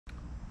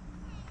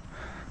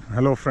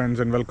Hello friends,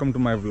 and welcome to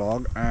my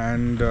vlog.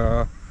 And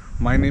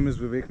my name is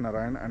Vivek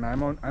Narayan, and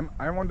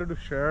I wanted to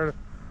share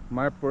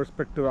my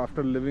perspective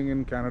after living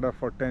in Canada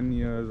for 10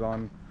 years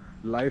on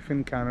life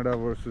in Canada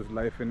versus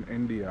life in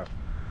India.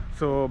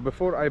 So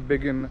before I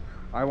begin,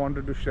 I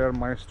wanted to share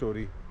my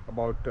story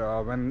about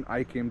when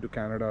I came to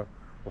Canada,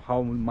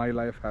 how my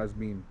life has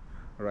been,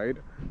 right?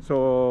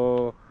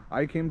 So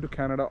I came to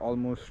Canada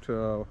almost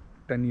 10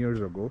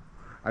 years ago.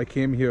 I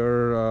came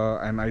here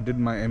and I did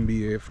my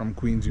MBA from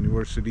Queen's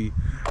University,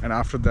 and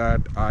after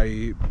that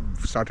I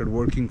started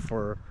working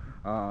for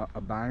a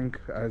bank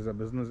as a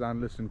business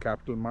analyst in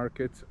capital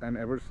markets. And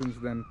ever since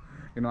then,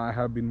 I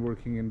have been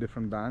working in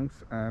different banks,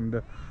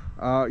 and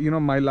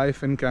my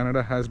life in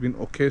Canada has been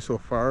okay so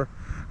far.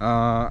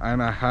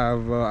 And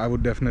I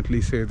would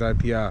definitely say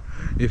that, yeah,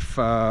 if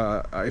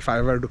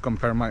I were to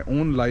compare my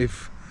own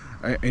life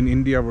in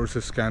India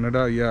versus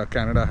Canada, yeah,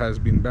 Canada has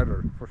been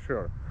better for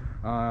sure.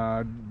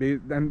 But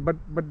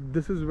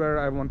this is where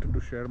I wanted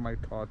to share my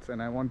thoughts,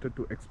 and I wanted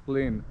to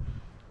explain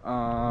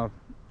how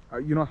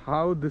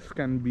this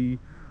can be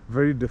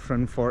very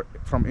different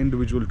from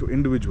individual to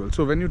individual.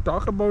 So when you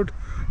talk about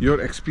your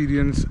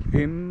experience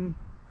in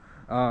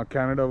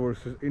Canada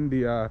versus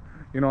India,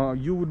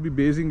 you would be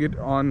basing it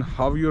on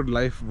how your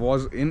life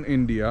was in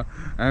India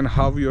and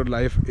how your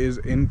life is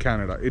in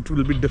Canada. It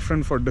will be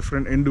different for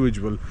different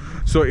individual,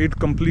 so it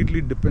completely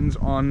depends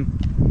on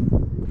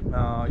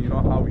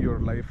how your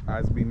life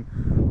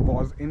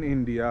was in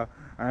India,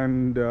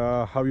 and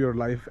how your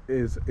life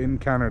is in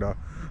Canada.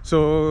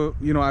 So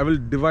I will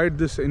divide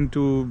this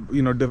into,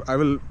 I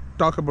will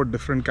talk about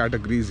different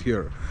categories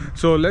here.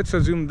 So let's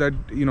assume that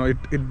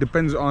it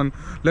depends on,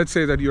 let's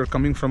say that you're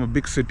coming from a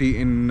big city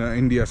in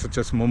India such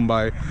as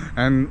Mumbai,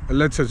 and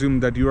let's assume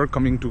that you are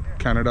coming to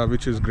Canada,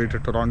 which is Greater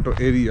Toronto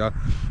area.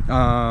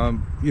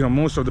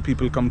 Most of the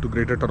people come to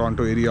Greater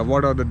Toronto area.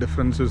 What are the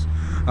differences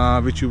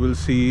which you will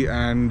see,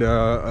 and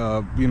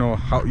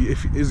how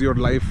is your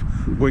life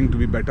going to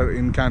be better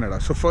in Canada?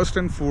 So first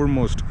and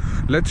foremost,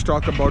 let's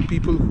talk about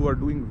people who are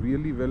doing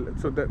really well.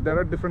 So there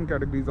are different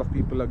categories of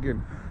people.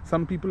 Again,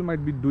 some people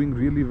might be doing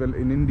really well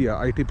in India.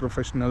 IT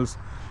professionals,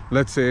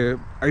 let's say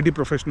IT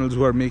professionals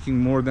who are making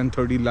more than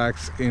 30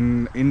 lakhs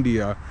in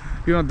India,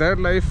 their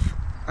life,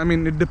 I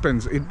mean, it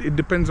depends. It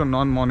depends on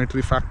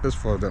non-monetary factors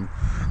for them.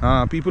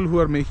 People who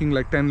are making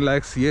like 10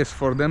 lakhs, yes,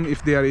 for them,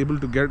 if they are able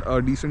to get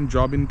a decent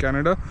job in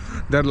Canada,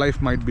 their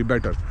life might be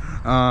better.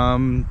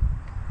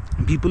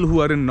 People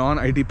who are in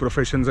non-IT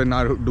professions and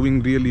are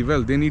doing really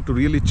well, they need to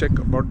really check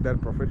about their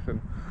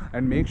profession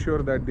and make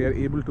sure that they are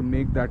able to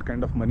make that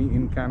kind of money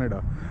in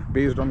Canada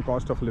based on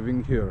cost of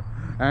living here.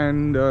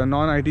 And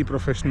non-IT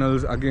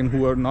professionals, again,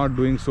 who are not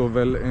doing so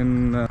well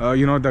in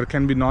there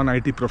can be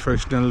non-IT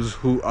professionals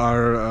who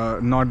are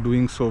not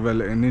doing so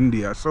well in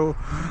India. So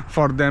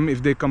for them,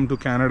 if they come to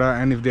Canada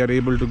and if they are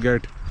able to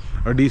get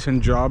a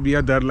decent job,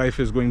 yeah, their life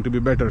is going to be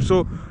better.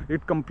 So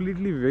it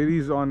completely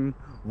varies on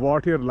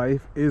what your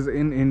life is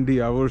in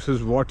India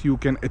versus what you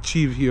can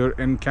achieve here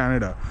in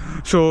Canada.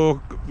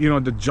 So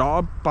the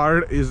job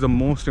part is the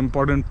most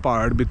important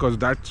part, because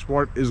that's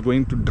what is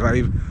going to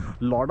drive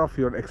a lot of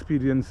your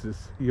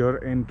experiences here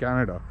in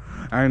Canada,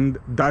 and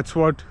that's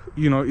what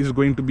is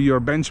going to be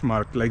your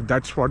benchmark. Like,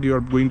 that's what you're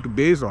going to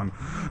base on.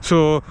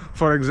 So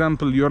for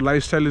example, your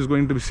lifestyle is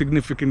going to be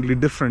significantly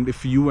different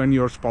if you and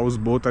your spouse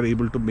both are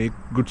able to make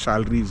good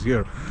salaries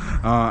here,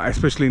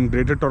 especially in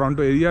Greater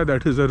Toronto area.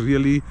 That is a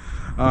really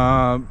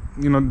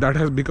that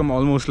has become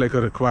almost like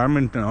a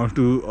requirement now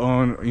to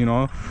earn,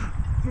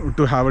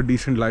 to have a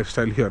decent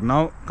lifestyle here.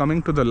 Now,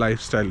 coming to the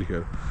lifestyle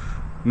here,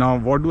 now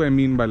what do I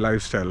mean by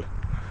lifestyle?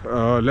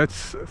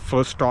 Let's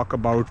first talk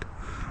about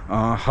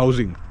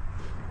housing.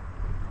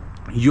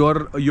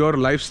 Your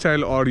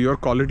lifestyle or your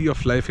quality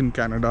of life in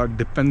Canada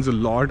depends a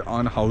lot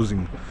on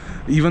housing.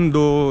 Even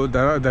though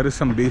there is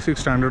some basic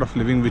standard of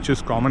living which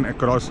is common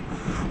across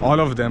all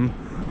of them,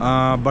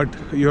 but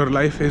your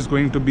life is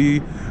going to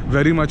be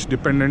very much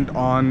dependent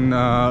on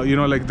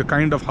like the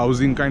kind of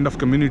housing, kind of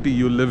community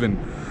you live in.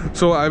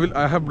 So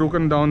I have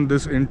broken down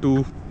this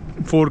into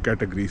 4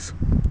 categories.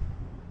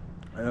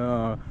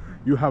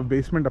 You have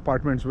basement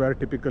apartments, where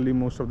typically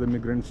most of the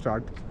immigrants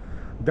start.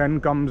 Then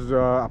comes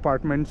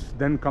apartments,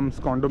 then comes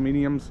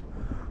condominiums,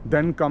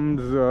 then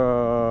comes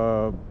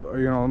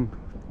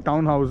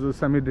townhouses,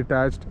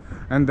 semi-detached,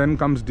 and then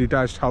comes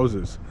detached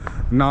houses.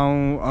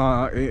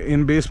 Now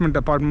in basement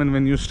apartment,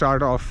 when you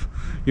start off,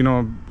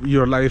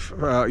 your life,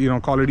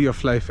 quality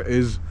of life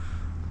is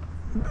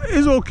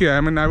okay. I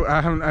mean,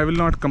 I will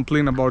not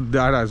complain about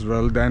that as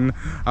well. Then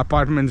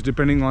apartments,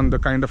 depending on the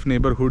kind of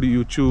neighborhood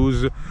you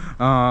choose,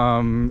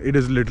 it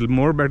is little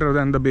more better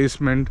than the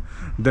basement.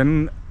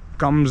 Then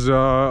comes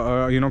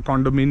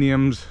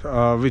condominiums,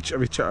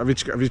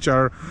 which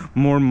are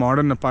more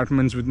modern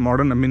apartments with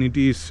modern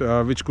amenities,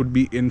 which could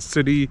be in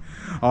city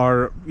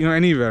or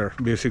anywhere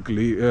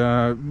basically.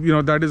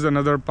 That is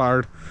another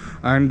part.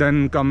 And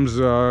then comes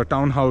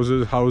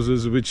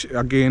houses, which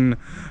again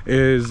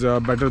is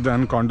better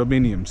than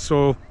condominiums.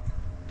 So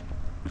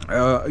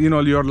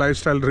your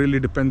lifestyle really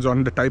depends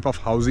on the type of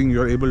housing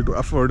you're able to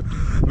afford,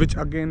 which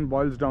again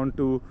boils down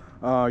to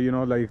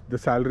like the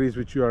salaries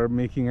which you are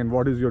making and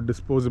what is your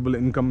disposable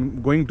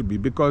income going to be.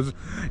 Because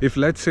if,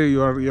 let's say,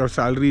 your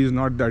salary is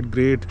not that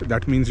great,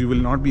 that means you will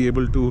not be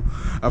able to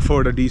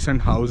afford a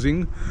decent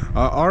housing,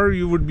 or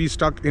you would be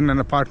stuck in an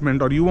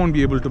apartment, or you won't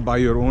be able to buy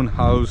your own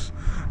house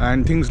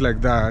and things like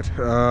that,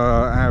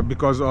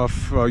 because of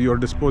your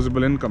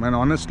disposable income. And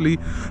honestly,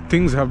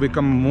 things have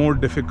become more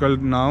difficult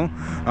now,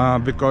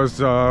 because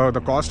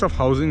the cost of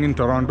housing in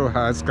Toronto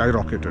has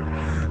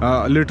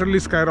skyrocketed, literally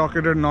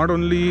skyrocketed. Not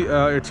only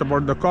it's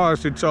about the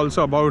cost, it's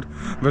also about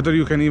whether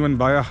you can even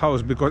buy a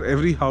house, because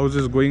every house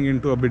is going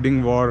into a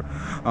bidding war.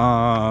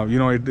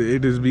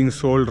 It is being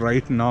sold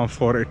right now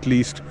for at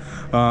least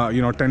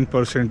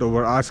 10%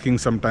 over asking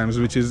sometimes,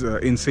 which is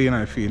insane,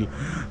 I feel.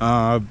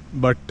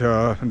 But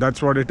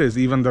that's what it is.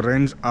 Even the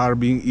rents are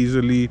being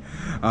easily,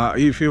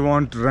 if you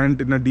want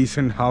rent in a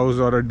decent house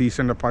or a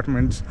decent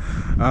apartments,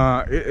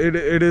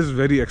 it is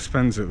very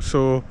expensive.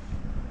 So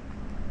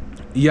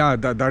yeah,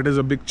 that is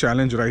a big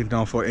challenge right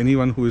now for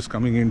anyone who is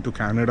coming into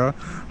Canada.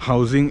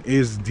 Housing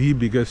is the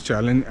biggest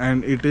challenge,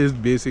 and it is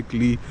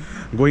basically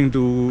going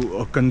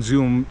to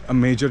consume a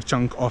major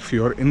chunk of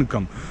your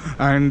income,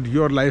 and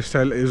your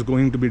lifestyle is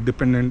going to be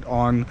dependent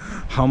on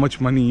how much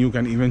money you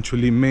can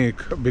eventually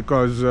make.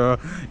 Because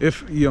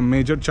if a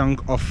major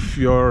chunk of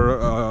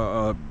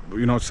your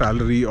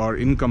salary or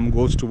income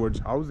goes towards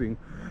housing,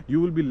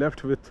 you will be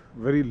left with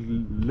very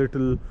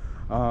little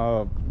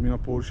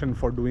portion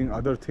for doing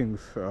other things,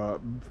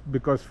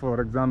 because,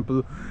 for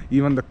example,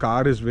 even the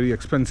car is very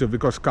expensive,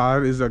 because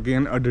car is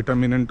again a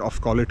determinant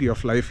of quality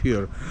of life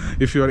here.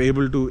 If you are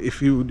able to,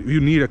 if you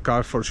need a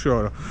car for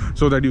sure,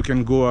 so that you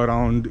can go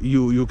around,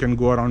 you can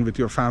go around with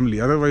your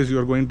family. Otherwise you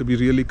are going to be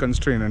really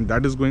constrained, and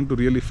that is going to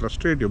really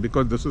frustrate you,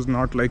 because this is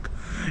not like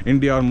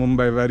India or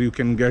Mumbai, where you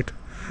can get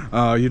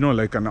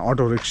like an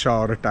auto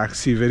rickshaw or a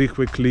taxi very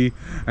quickly,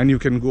 and you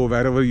can go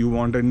wherever you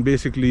want, and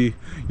basically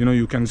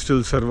you can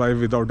still survive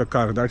without a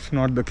car. That's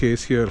not the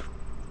case here.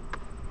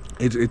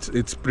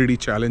 It's pretty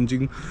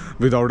challenging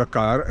without a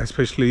car,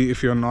 especially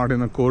if you're not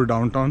in a core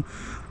downtown.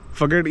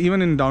 Forget,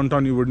 even in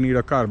downtown you would need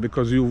a car,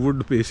 because you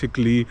would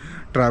basically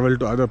travel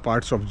to other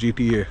parts of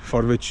GTA,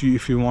 for which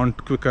if you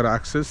want quicker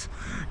access,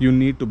 you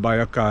need to buy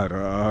a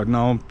car.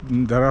 Now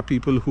there are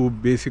people who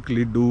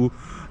basically do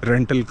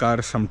rental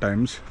cars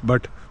sometimes,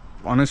 but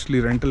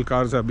honestly rental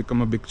cars have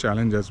become a big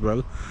challenge as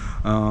well,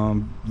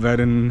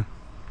 wherein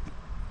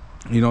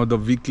the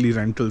weekly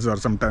rentals, or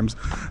sometimes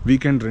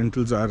weekend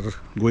rentals, are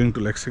going to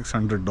like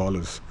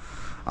 $600.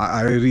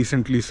 I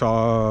recently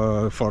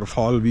saw for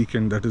fall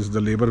weekend, that is the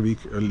Labor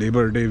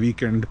Day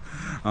weekend,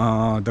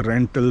 the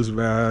rentals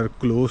were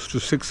close to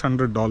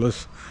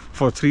 $600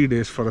 for 3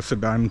 days for a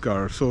sedan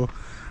car. So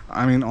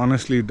I mean,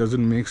 honestly, it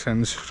doesn't make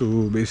sense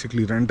to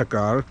basically rent a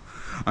car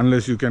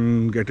unless you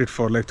can get it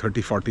for like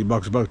 30-40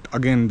 bucks. But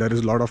again, there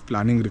is a lot of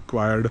planning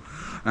required,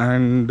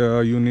 and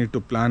you need to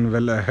plan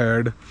well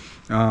ahead,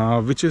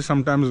 which is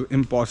sometimes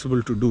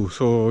impossible to do.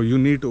 So you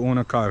need to own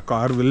a car.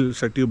 Car will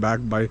set you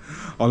back by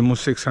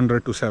almost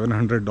 $600 to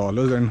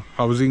 $700, and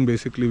housing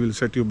basically will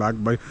set you back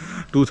by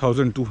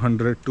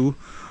 $2,200 to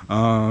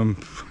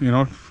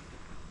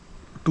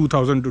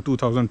 $2,000 to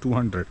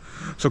 $2,200.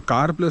 So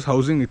car plus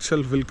housing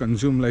itself will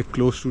consume like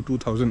close to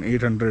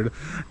 $2,800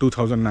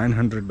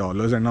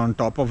 $2,900. And on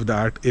top of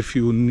that, if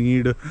you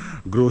need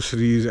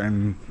groceries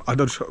and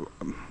other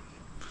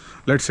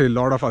let's say a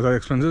lot of other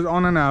expenses,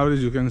 on an average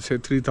you can say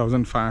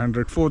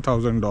 $3,500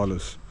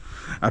 $4,000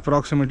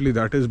 approximately.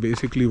 That is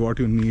basically what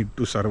you need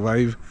to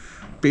survive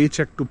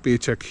paycheck to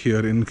paycheck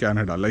here in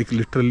Canada. Like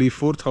literally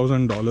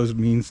 $4,000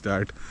 means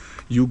that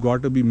you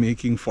got to be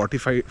making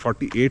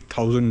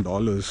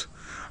 $48,000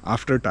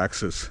 after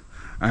taxes,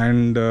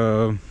 and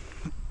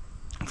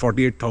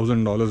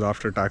 $48,000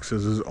 after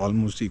taxes is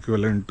almost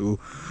equivalent to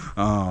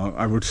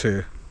I would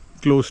say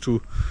close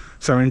to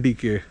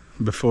 70k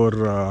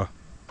before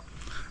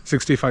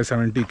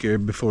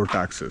 65-70k before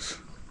taxes.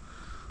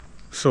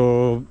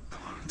 So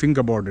think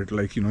about it,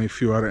 like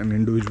if you are an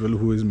individual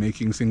who is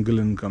making single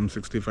income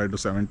 65 to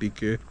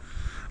 70k,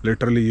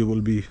 literally you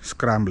will be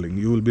scrambling,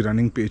 you will be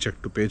running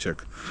paycheck to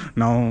paycheck.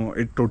 Now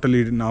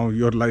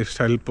your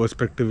lifestyle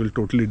perspective will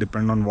totally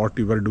depend on what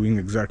you are doing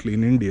exactly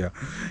in India.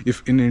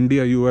 If in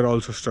India you are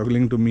also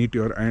struggling to meet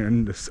your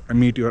ends,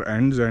 and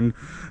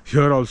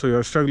here also you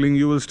are struggling,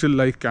 you will still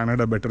like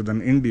Canada better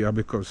than India,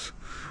 because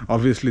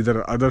obviously there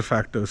are other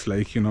factors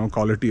like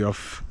quality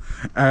of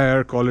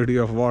air, quality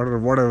of water,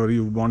 whatever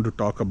you want to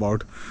talk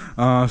about.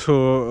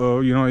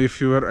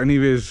 If you are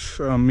anyways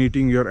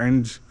meeting your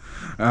ends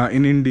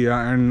in India,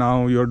 and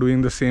now you're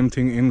doing the same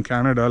thing in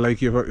Canada,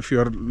 like if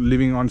you're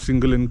living on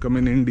single income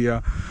in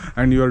India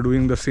and you are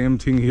doing the same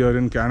thing here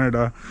in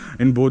Canada,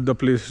 in both the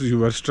places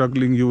you are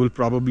struggling, you will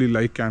probably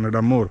like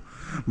Canada more.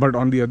 But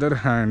on the other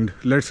hand,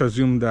 let's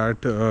assume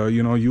that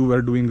you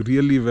were doing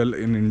really well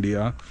in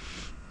India,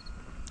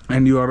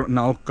 and you are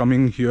now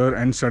coming here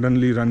and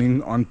suddenly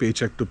running on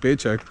paycheck to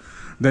paycheck,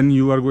 then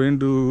you are going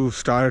to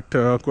start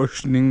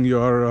questioning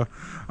your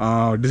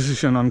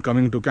decision on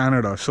coming to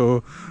Canada.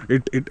 So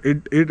it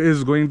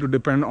is going to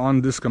depend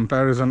on this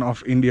comparison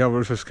of India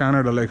versus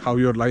Canada, like how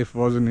your life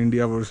was in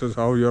India versus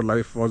how your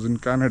life was in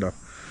Canada.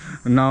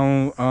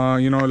 Now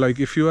like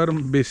if you are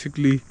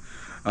basically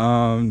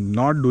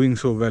not doing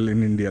so well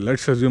in India,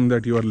 let's assume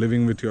that you are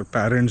living with your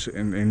parents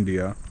in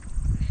India,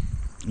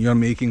 you're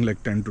making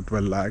like 10 to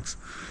 12 lakhs.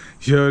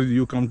 Here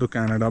you come to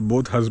Canada,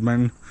 both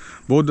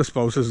the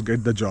spouses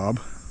get the job,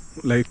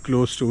 like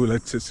close to,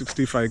 let's say,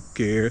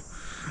 65k,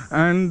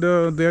 and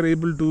they are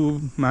able to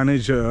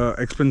manage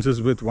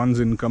expenses with one's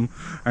income,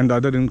 and the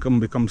other income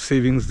becomes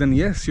savings. Then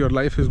yes, your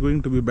life is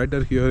going to be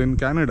better here in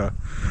Canada,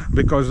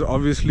 because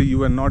obviously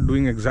you are not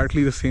doing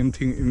exactly the same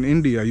thing in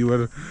India. You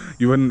were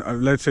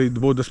let's say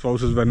both the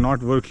spouses were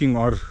not working,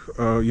 or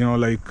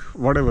like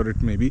whatever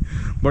it may be,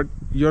 but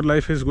your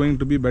life is going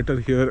to be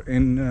better here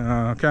in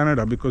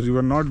Canada, because you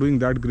are not doing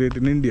that great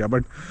in India.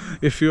 But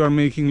if you are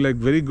making like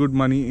very good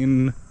money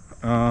in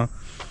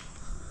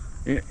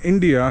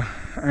India,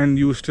 and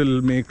you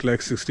still make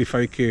like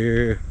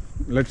 65k,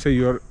 let's say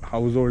your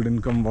household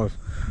income was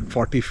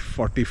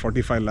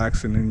 45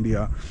 lakhs in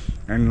India,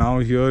 and now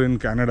here in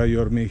Canada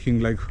you're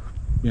making like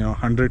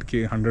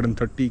 100k,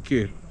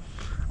 130k,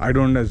 I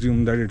don't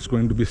assume that it's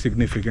going to be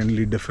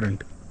significantly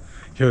different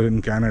here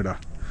in Canada.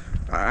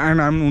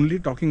 And I'm only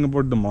talking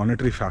about the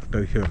monetary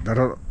factor here. There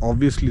are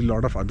obviously a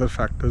lot of other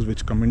factors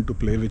which come into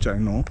play, which I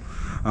know,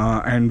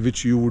 and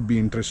which you would be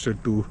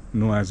interested to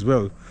know as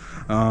well.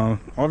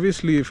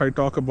 Obviously, if I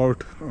talk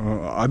about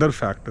other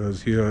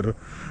factors here,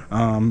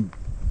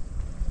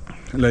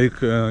 like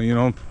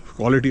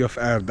quality of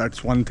air,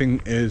 that's one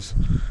thing is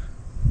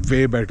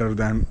way better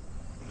than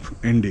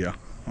India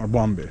or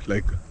Bombay.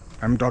 Like,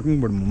 I'm talking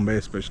about Mumbai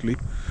especially,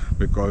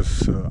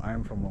 because I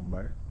am from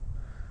Mumbai.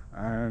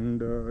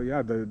 And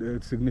yeah,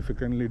 it's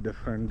significantly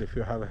different. If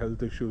you have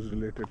health issues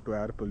related to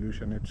air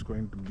pollution, it's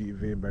going to be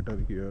way better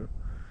here.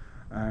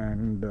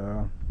 And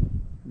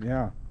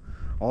yeah,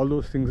 all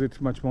those things,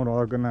 it's much more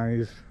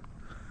organized,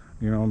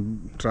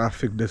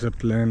 traffic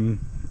discipline,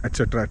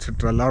 etc,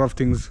 etc, a lot of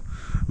things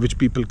which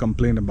people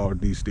complain about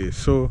these days.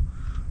 So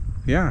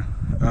yeah,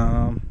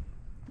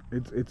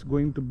 it's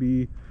going to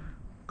be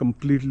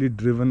completely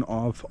driven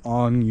off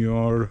on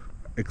your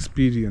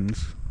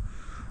experience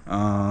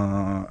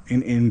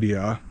in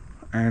India,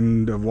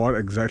 and what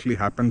exactly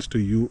happens to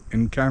you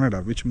in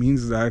Canada, which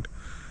means that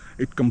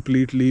it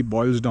completely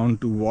boils down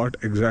to what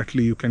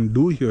exactly you can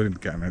do here in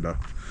Canada.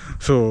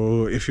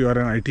 So if you are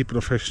an IT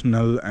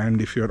professional,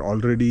 and if you're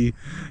already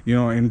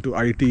into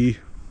IT,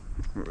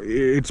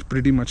 it's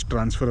pretty much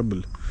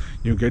transferable.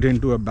 You get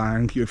into a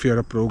bank. If you're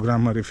a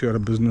programmer, if you're a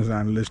business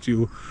analyst,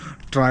 you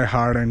try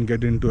hard and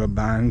get into a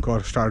bank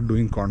or start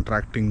doing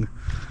contracting.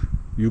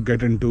 You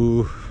get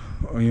into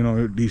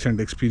decent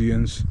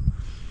experience,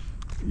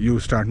 you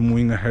start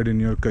moving ahead in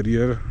your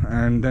career,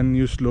 and then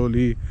you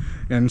slowly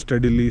and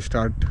steadily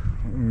start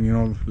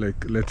like,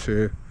 let's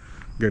say,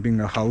 getting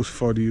a house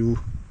for you,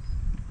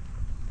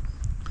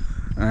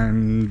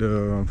 and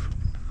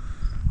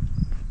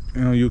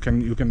you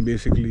can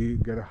basically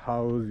get a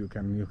house. You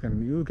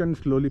can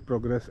slowly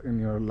progress in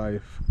your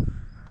life.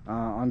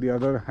 On the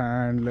other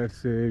hand, let's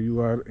say you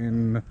are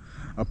in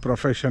a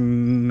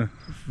profession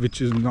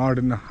which is not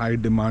in a high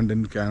demand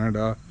in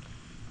Canada,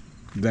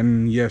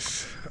 then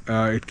yes,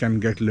 it can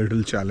get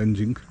little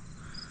challenging.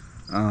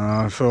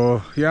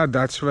 So yeah,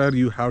 that's where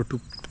you have to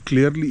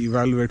clearly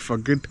evaluate.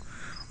 Forget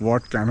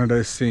what Canada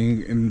is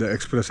saying in the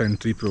express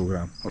entry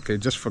program. Okay,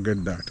 just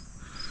forget that.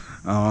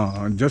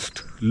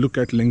 Just look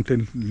at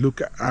LinkedIn,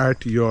 look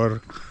at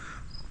your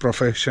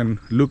profession,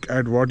 look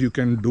at what you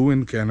can do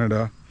in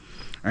Canada,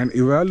 and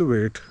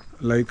evaluate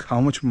like how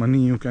much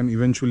money you can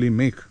eventually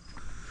make.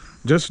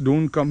 Just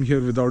don't come here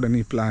without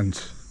any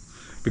plans,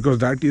 because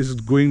that is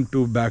going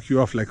to back you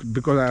off. Like,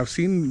 because I have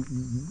seen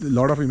a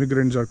lot of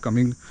immigrants are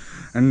coming,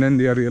 and then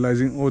they are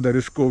realizing, oh, there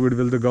is COVID,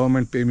 will the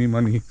government pay me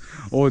money?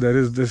 Oh, there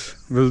is this,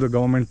 will the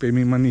government pay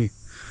me money?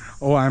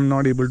 Oh, I'm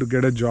not able to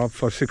get a job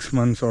for 6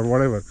 months or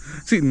whatever.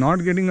 See,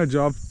 not getting a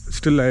job,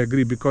 still I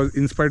agree, because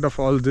in spite of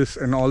all this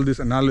and all this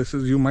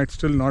analysis, you might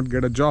still not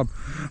get a job.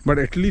 But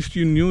at least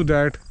you knew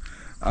that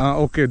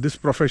okay, this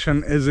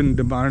profession is in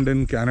demand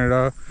in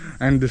Canada,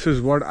 and this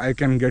is what I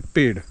can get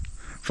paid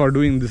for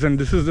doing this, and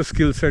this is the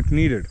skill set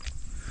needed,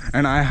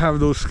 and I have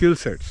those skill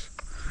sets.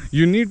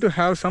 You need to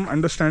have some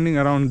understanding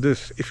around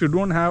this. If you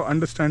don't have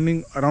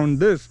understanding around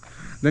this,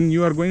 then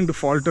you are going to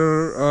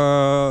falter.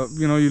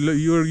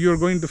 You're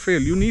going to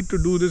fail. You need to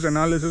do this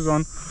analysis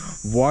on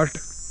what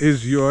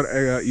is your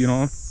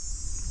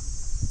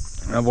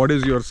what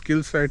is your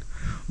skill set,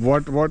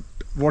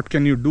 what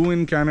can you do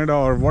in Canada,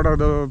 or what are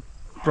the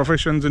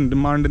professions in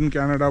demand in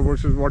Canada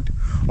versus what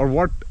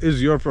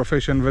is your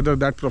profession, whether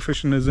that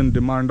profession is in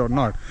demand or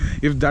not.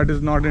 If that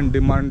is not in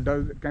demand,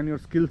 can your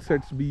skill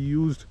sets be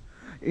used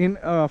in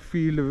a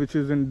field which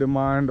is in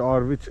demand,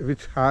 or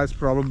which has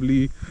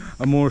probably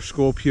a more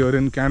scope here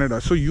in Canada?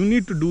 So you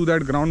need to do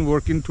that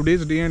groundwork. In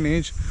today's day and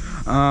age,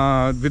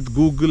 with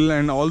Google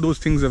and all those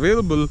things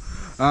available,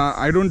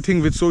 I don't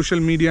think with social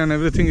media and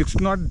everything, it's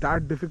not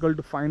that difficult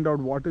to find out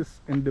what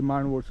is in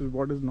demand versus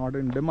what is not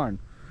in demand.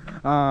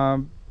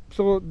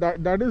 So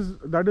that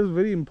is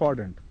very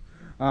important.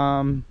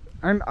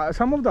 And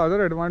some of the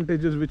other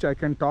advantages which I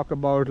can talk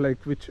about,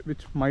 like which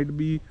might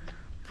be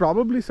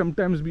probably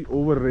sometimes be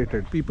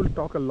overrated. People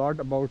talk a lot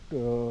about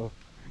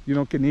you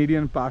know,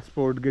 Canadian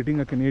passport. Getting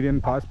a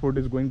Canadian passport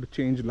is going to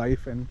change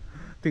life and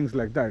things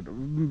like that.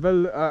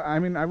 Well, I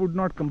mean, I would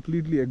not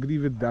completely agree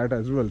with that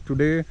as well.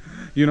 Today,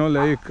 you know,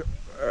 like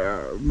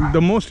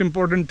the most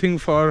important thing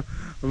for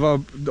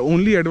the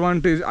only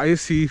advantage I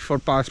see for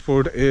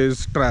passport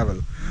is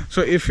travel.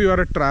 So if you are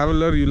a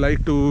traveler, you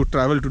like to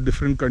travel to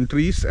different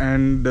countries,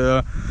 and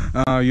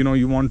you know,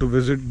 you want to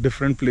visit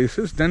different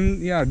places, then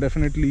yeah,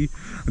 definitely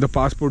the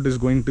passport is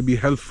going to be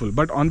helpful.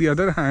 But on the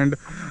other hand,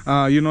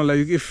 you know,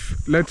 like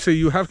if let's say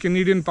you have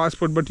Canadian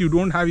passport but you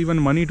don't have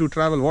even money to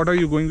travel, what are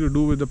you going to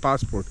do with the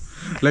passport?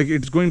 Like,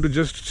 it's going to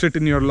just sit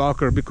in your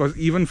locker, because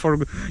even for,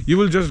 you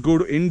will just go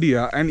to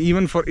India, and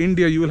even for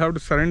India you will have to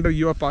surrender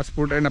your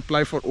passport and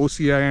apply for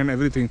OCI and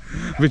everything,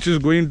 which is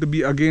going to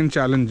be again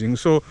challenging.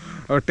 So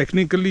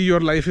technically your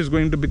life is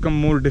going to become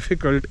more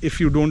difficult if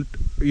you don't,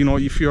 you know,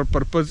 if your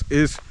purpose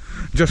is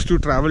just to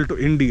travel to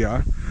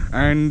India,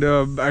 and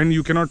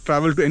you cannot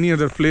travel to any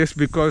other place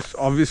because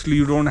obviously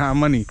you don't have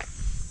money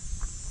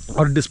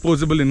or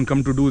disposable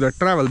income to do that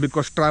travel,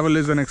 because travel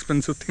is an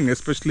expensive thing.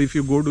 Especially if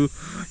you go to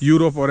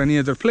Europe or any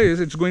other place,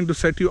 it's going to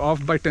set you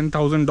off by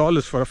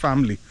 $10,000 for a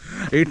family,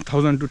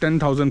 8,000 to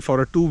 10,000 for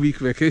a 2-week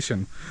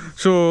vacation.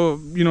 So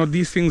you know,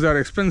 these things are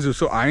expensive.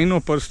 So I know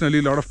personally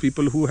a lot of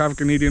people who have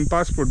Canadian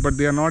passport, but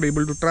they are not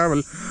able to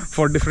travel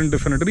for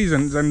different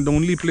reasons, and the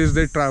only place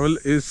they travel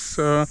is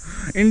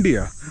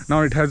India.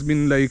 Now it has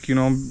been like, you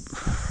know,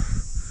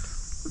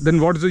 then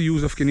what's the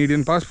use of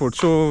Canadian passport?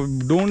 So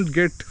don't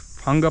get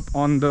hung up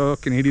on the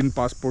Canadian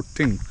passport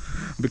thing,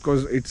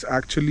 because it's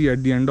actually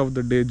at the end of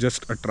the day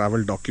just a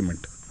travel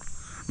document,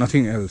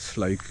 nothing else.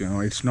 Like, you know,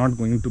 it's not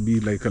going to be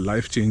like a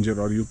life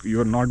changer, or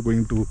you're not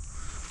going to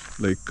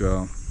like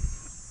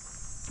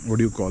what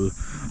do you call,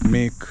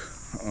 make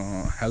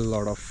a hell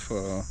lot of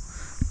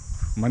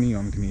money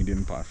on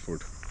Canadian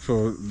passport.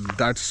 So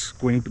that's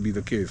going to be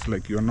the case.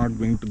 Like, you're not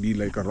going to be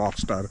like a rock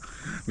star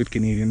with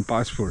Canadian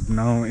passport.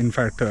 Now, in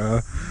fact,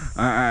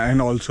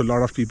 and also a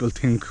lot of people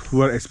think,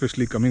 who are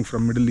especially coming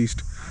from Middle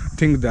East,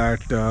 think that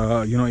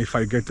you know, if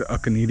I get a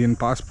Canadian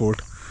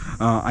passport,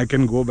 I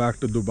can go back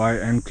to Dubai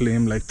and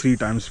claim like 3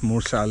 times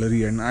more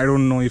salary. And I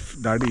don't know if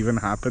that even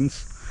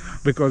happens,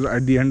 because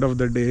at the end of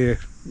the day,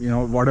 you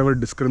know, whatever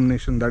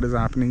discrimination that is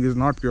happening is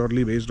not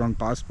purely based on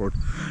passport.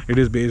 It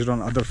is based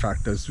on other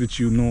factors which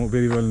you know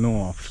very well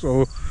know of.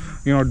 So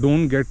you know,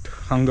 don't get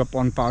hung up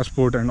on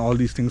passport and all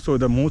these things. So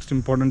the most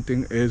important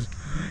thing is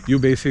you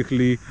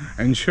basically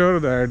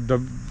ensure that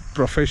the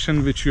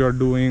profession which you are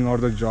doing, or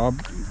the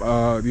job,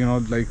 you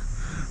know, like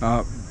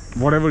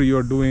whatever you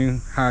are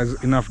doing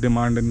has enough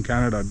demand in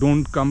Canada.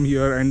 Don't come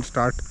here and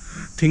start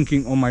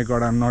thinking, oh my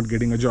god, I'm not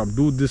getting a job.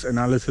 Do this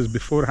analysis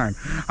beforehand.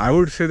 I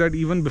would say that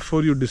even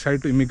before you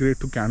decide to immigrate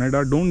to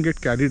Canada, don't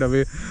get carried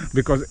away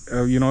because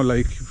you know,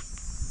 like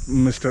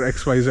Mr.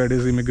 XYZ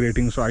is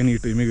immigrating, so I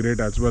need to immigrate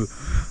as well.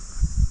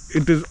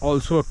 It is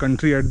also a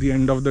country at the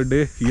end of the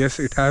day. Yes,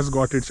 it has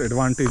got its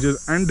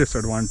advantages and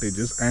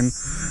disadvantages, and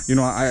you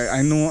know,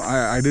 I know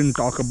I didn't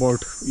talk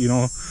about, you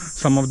know,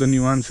 some of the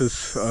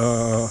nuances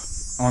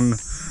on,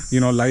 you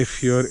know, life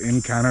here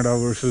in Canada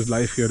versus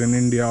life here in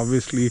India.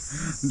 Obviously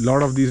a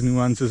lot of these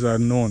nuances are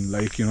known,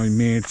 like, you know,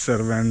 maids,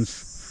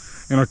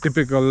 servants, you know,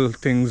 typical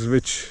things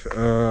which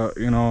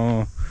you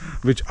know,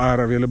 which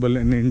are available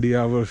in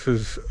India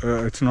versus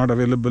it's not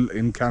available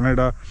in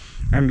Canada.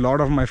 And a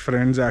lot of my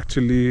friends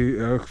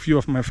actually, few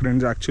of my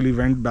friends actually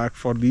went back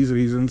for these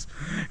reasons,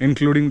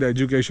 including the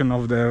education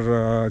of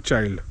their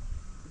child.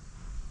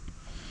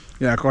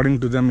 Yeah,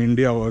 according to them,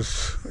 India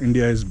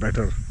is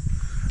better,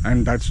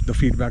 and that's the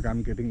feedback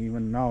I'm getting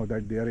even now,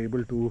 that they are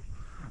able to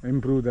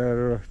improve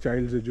their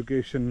child's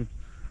education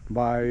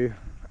by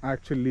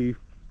actually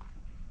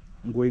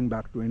going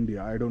back to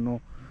India. I don't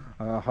know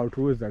how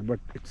true is that, but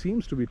it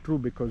seems to be true,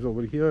 because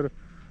over here,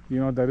 you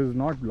know, there is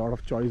not a lot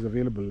of choice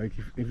available. Like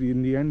if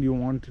in the end you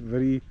want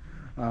very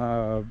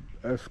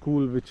a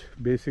school which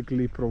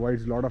basically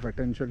provides a lot of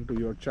attention to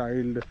your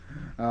child,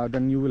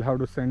 then you will have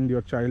to send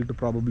your child to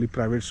probably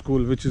private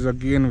school, which is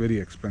again very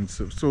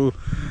expensive. So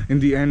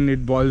in the end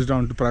it boils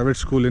down to private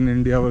school in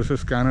India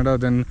versus Canada.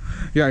 Then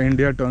yeah,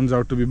 India turns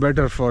out to be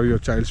better for your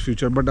child's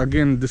future. But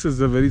again, this is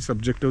a very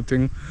subjective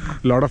thing.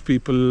 A lot of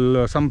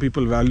people, some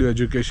people value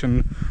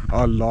education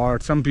a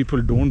lot, some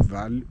people don't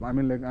value. I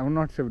mean, like, I will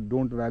not say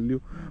don't value,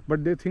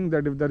 but they think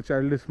that if their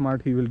child is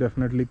smart, he will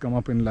definitely come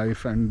up in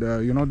life, and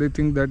you know, they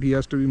think that he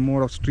has to be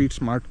more of street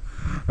smart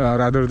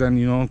rather than,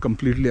 you know,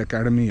 completely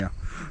academia.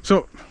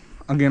 So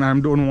again, I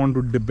don't want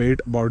to debate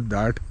about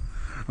that,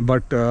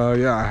 but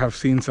yeah, I have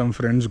seen some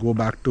friends go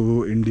back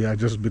to India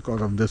just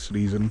because of this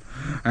reason,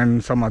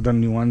 and some other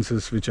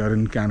nuances which are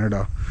in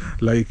Canada,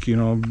 like, you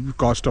know,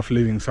 cost of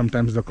living.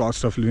 Sometimes the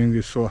cost of living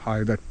is so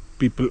high that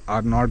people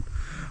are not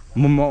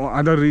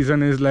Other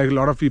reason is like a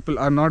lot of people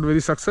are not very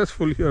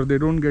successful here. They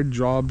don't get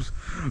jobs,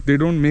 they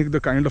don't make the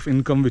kind of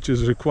income which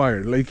is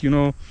required. Like,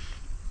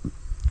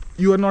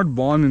 you are not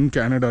born in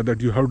Canada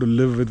that you have to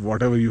live with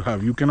whatever you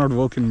have. You cannot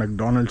work in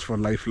McDonald's for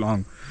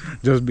lifelong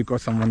just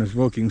because someone is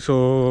working.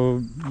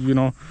 So,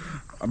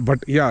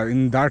 but yeah,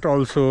 in that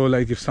also,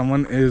 like if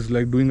someone is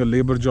like doing a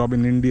labor job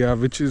in India,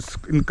 which is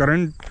in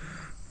current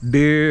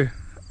day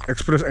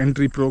express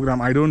entry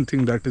program, I don't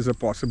think that is a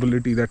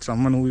possibility that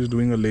someone who is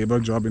doing a labor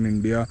job in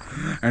India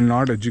and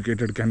not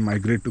educated can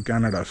migrate to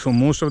Canada. So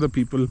most of the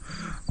people,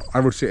 I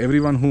would say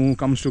everyone who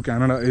comes to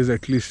Canada is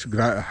at least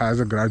has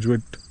a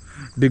graduate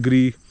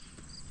degree,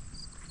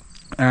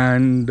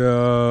 and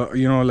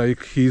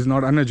like he's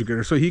not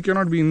uneducated, so he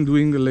cannot be in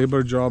doing a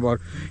labor job, or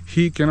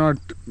he cannot,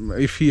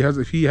 if he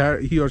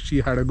or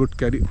she had a good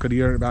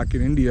career back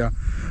in India,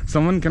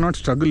 someone cannot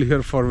struggle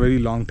here for a very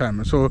long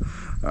time. So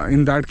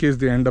in that case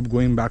they end up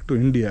going back to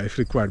India if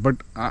required. But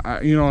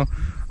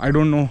I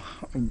don't know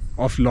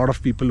of a lot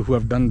of people who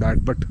have done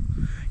that, but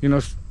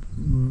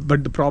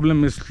but the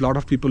problem is a lot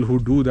of people who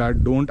do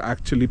that don't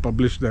actually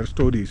publish their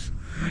stories.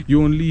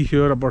 You only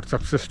hear about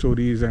success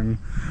stories and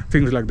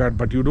things like that,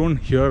 but you don't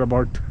hear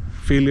about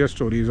failure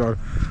stories or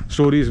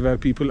stories where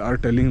people are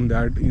telling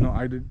that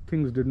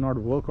things did not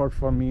work out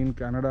for me in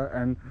Canada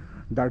and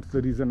that's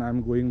the reason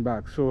I'm going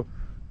back. So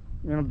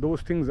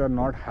those things are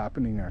not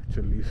happening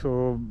actually.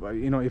 So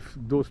if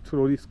those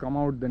stories come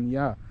out, then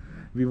yeah,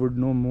 we would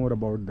know more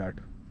about that.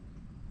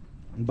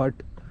 But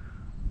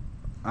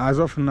as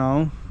of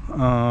now,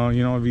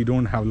 we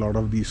don't have a lot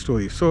of these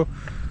stories. So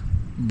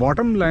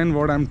bottom line,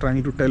 what I'm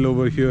trying to tell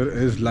over here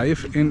is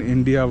life in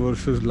India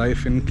versus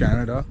life in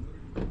Canada.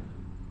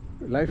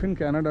 Life in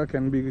Canada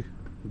can be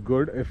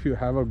good if you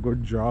have a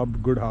good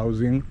job, good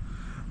housing,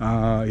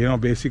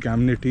 basic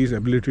amenities,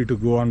 ability to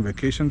go on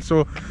vacation.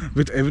 So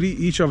with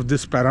each of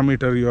this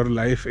parameter, your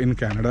life in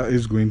Canada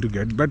is going to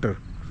get better.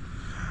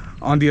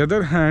 On the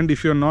other hand,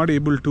 if you're not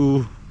able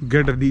to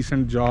get a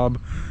decent job,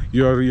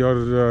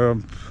 you're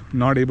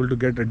not able to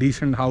get a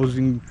decent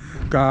housing,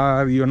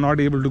 car, you're not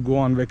able to go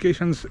on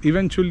vacations,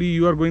 eventually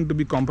you are going to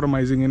be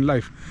compromising in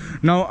life.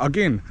 Now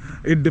again,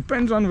 it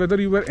depends on whether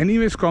you were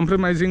anyways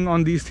compromising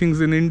on these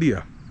things in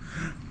India,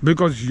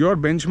 because your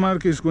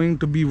benchmark is going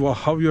to be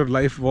how your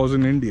life was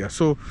in India.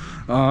 So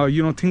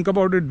think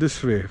about it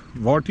this way: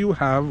 what you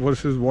have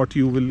versus what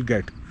you will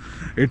get,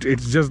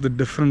 it's just the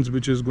difference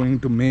which is going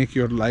to make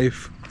your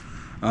life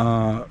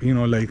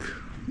like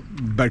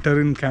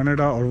better in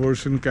Canada or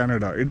worse in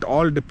Canada. It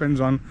all depends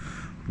on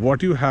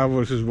what you have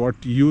versus what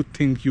you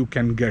think you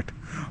can get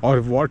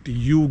or what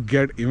you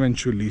get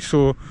eventually.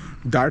 So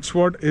that's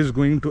what is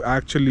going to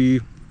actually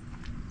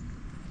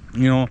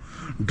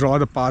draw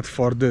the path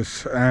for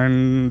this.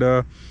 And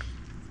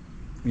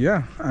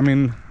yeah, I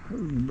mean,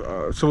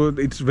 so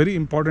it's very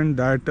important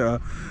that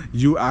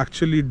you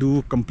actually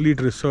do complete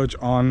research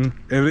on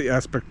every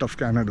aspect of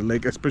Canada,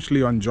 like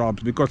especially on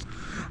jobs, because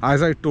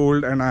as I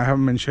told and I have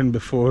mentioned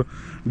before,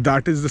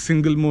 that is the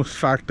single most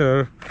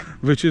factor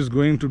which is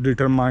going to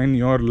determine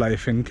your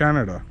life in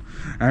Canada,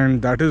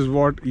 and that is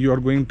what you are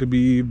going to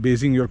be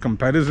basing your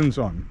comparisons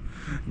on.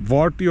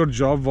 What your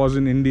job was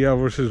in India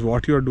versus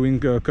what you're doing.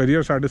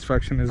 Career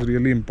satisfaction is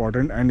really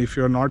important, and if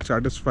you're not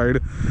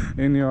satisfied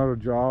in your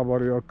job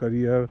or your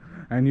career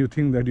and you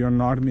think that you're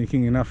not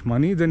making enough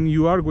money, then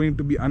you are going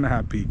to be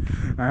unhappy,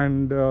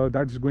 and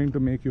that's going to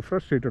make you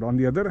frustrated. On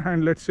the other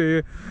hand, let's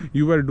say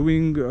you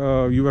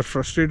were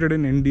frustrated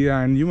in India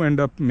and you end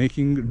up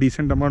making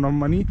decent amount of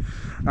money,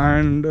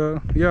 and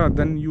yeah,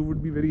 then you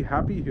would be very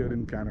happy here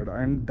in Canada.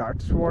 And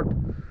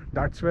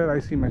that's where I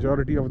see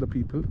majority of the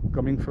people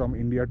coming from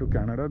India to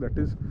Canada. That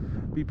is,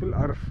 people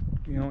are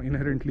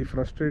inherently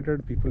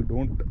frustrated. People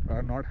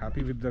are not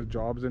happy with their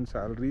jobs and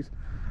salaries.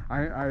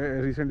 I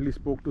recently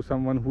spoke to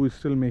someone who is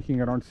still making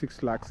around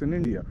 6 lakhs in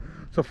India.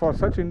 So for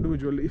such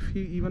individual, if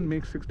he even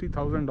makes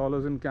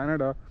 $60,000 in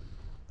Canada,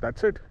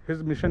 that's it,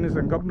 his mission is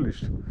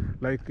accomplished.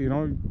 Like,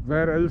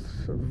 where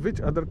else,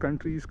 which other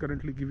country is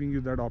currently giving you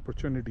that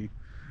opportunity,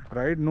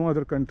 right? No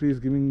other country is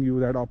giving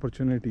you that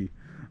opportunity.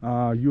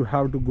 You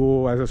have to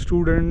go as a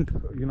student,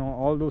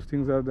 all those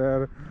things are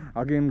there.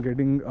 Again,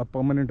 getting a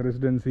permanent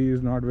residency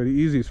is not very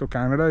easy. So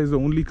Canada is the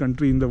only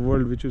country in the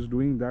world which is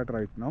doing that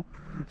right now.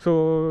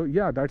 So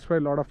yeah, that's why a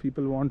lot of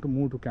people want to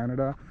move to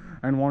Canada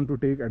and want to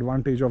take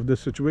advantage of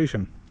this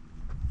situation.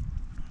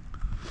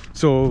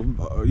 So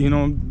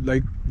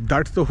like,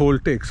 that's the whole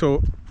take.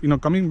 So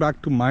coming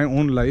back to my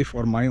own life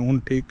or my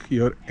own take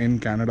here in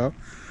Canada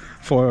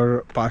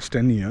for past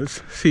 10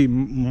 years, see,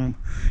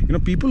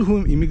 people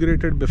who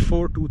immigrated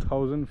before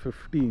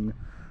 2015,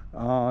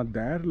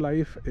 their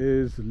life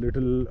is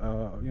little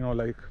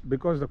like,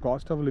 because the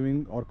cost of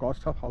living or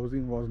cost of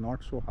housing was not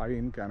so high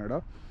in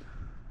Canada.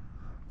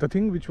 The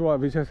thing which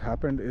has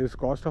happened is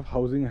cost of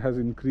housing has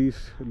increased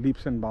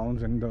leaps and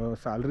bounds, and the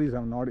salaries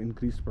have not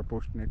increased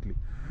proportionately.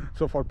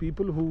 So for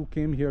people who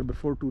came here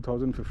before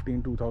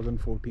 2015,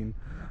 2014,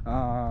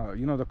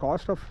 the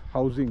cost of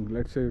housing,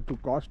 let's say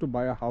to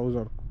buy a house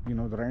or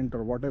the rent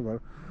or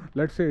whatever,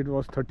 let's say it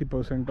was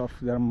 30% of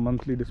their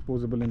monthly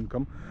disposable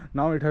income,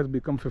 now it has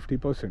become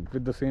 50%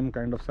 with the same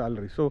kind of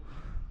salary. So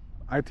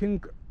I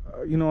think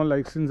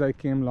like since I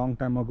came long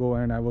time ago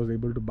and I was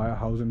able to buy a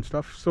house and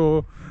stuff,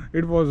 so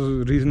it was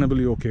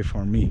reasonably okay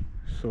for me.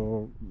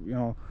 So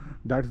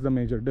that's the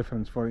major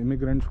difference. For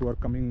immigrants who are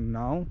coming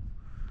now,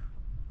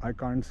 I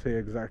can't say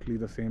exactly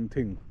the same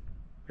thing.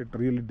 It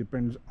really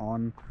depends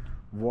on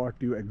what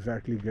you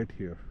exactly get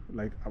here.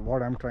 Like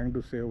what I'm trying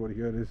to say over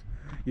here is,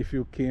 if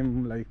you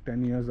came like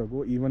 10 years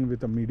ago, even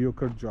with a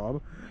mediocre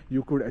job,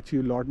 you could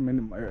achieve a lot many,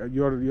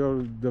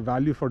 the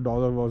value for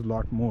dollar was a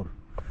lot more.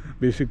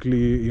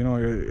 Basically,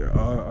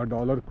 a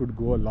dollar could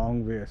go a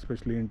long way,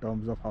 especially in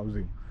terms of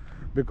housing,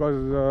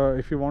 because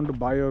if you want to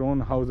buy your own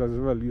house as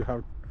well, you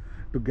have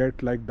to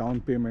get like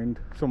down payment.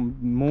 So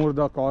more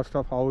the cost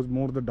of house,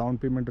 more the down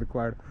payment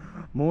required,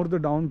 more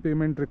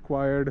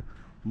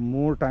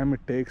time it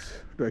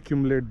takes to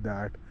accumulate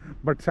that.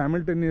 But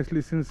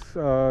simultaneously, since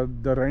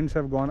the rents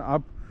have gone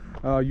up,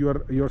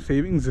 your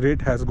savings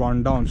rate has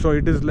gone down, so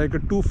it is like a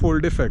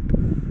twofold effect.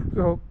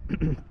 So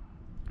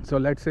so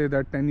let's say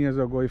that 10 years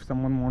ago, if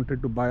someone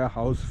wanted to buy a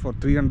house for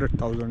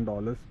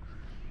 $300,000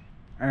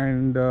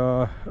 and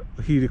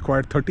he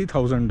required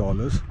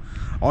 $30,000,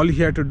 all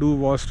he had to do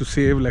was to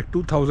save like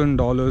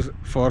 $2,000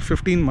 for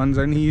 15 months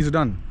and he is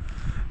done.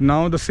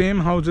 Now the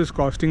same house is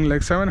costing like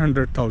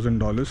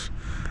 $700,000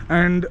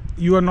 and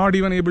you are not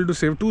even able to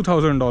save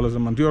 $2,000 a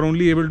month. You are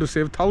only able to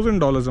save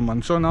 $1,000 a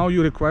month. So now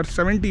you require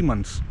 70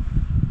 months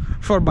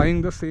for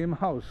buying the same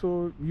house.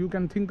 So you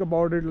can think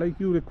about it like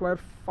you require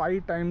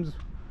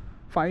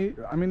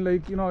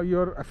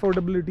your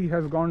affordability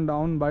has gone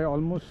down by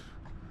almost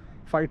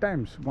 5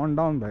 times,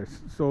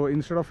 so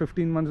instead of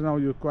 15 months, now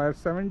you require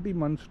 70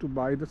 months to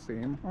buy the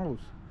same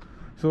house.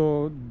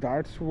 So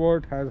that's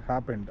what has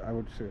happened, I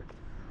would say.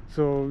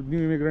 So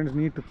new immigrants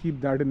need to keep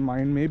that in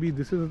mind. Maybe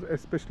this is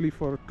especially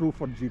true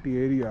for GT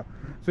area.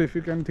 So if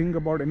you can think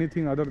about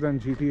anything other than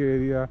GT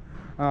area,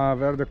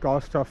 where the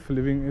cost of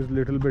living is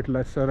little bit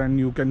lesser and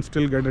you can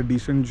still get a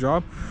decent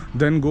job,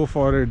 then go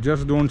for it.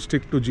 Just don't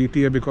stick to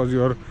GTA because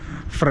your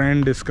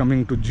friend is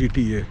coming to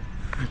GTA.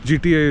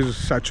 GTA is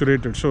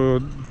saturated, so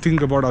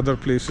think about other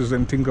places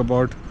and think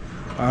about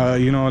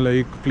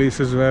like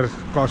places where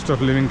cost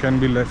of living can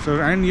be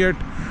lesser, and yet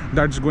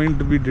that's going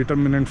to be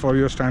determinant for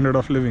your standard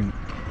of living.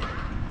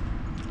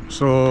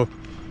 So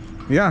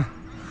yeah,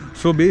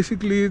 so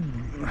basically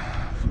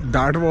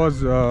that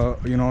was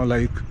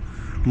like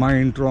my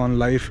intro on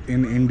life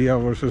in India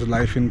versus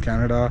life in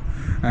Canada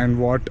and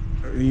what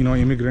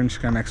immigrants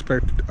can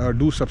expect.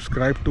 Do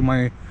subscribe to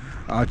my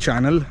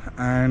channel,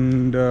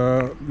 and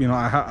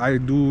I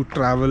do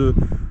travel,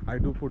 I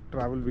do put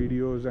travel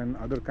videos and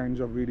other kinds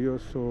of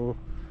videos, so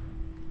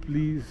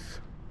please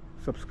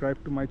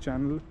subscribe to my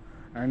channel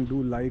and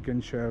do like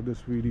and share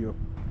this video.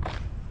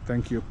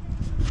 Thank you.